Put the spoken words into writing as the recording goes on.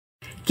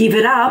Give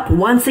it up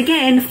once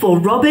again for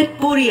Robert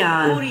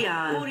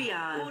Burian.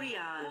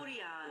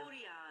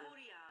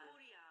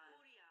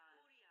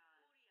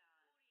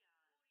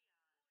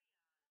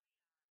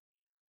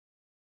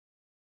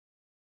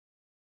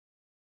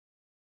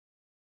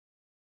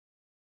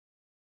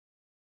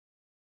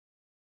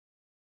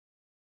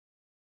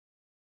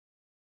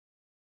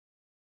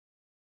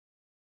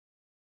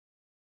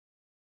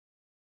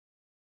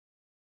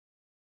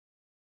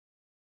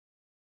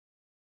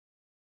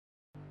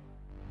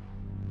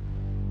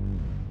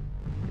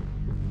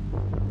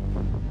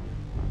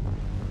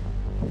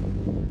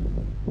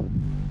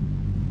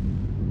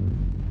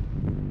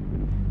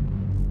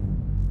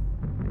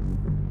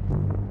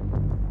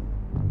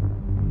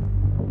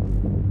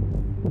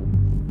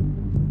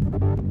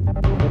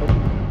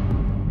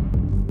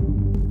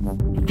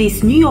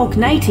 This New York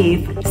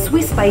native,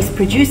 Swiss-based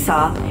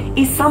producer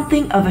is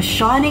something of a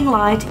shining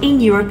light in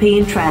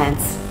European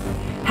trance.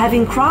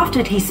 Having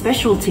crafted his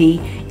specialty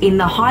in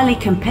the highly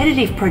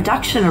competitive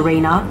production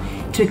arena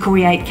to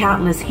create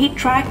countless hit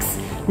tracks,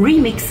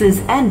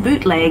 remixes and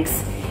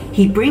bootlegs,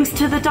 he brings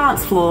to the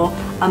dance floor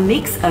a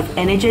mix of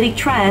energetic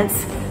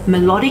trance,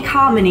 melodic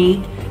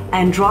harmony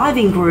and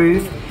driving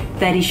groove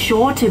that is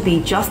sure to be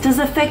just as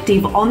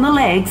effective on the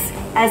legs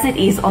as it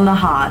is on the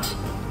heart.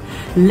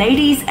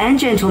 Ladies and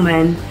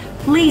gentlemen,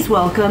 please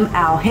welcome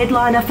our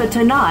headliner for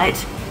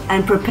tonight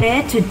and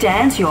prepare to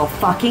dance your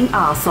fucking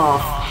ass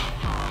off.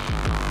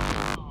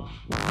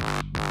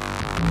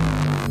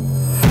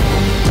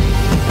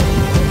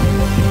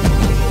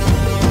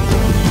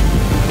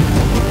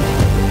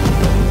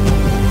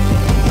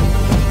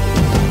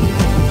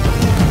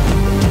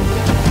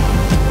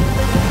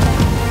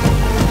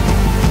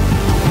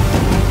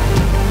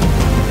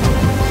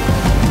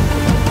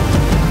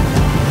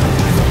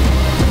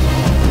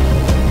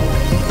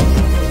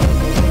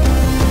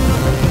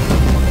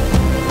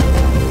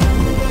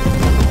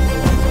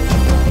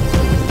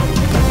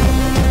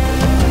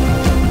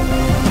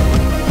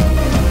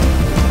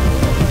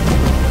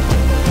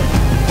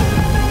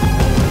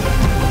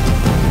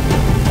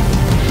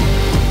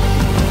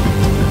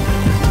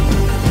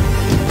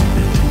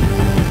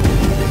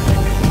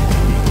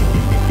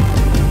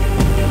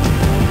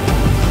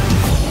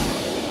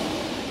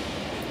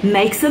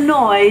 Make some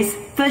noise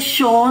for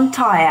SEAN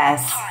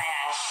TYAS.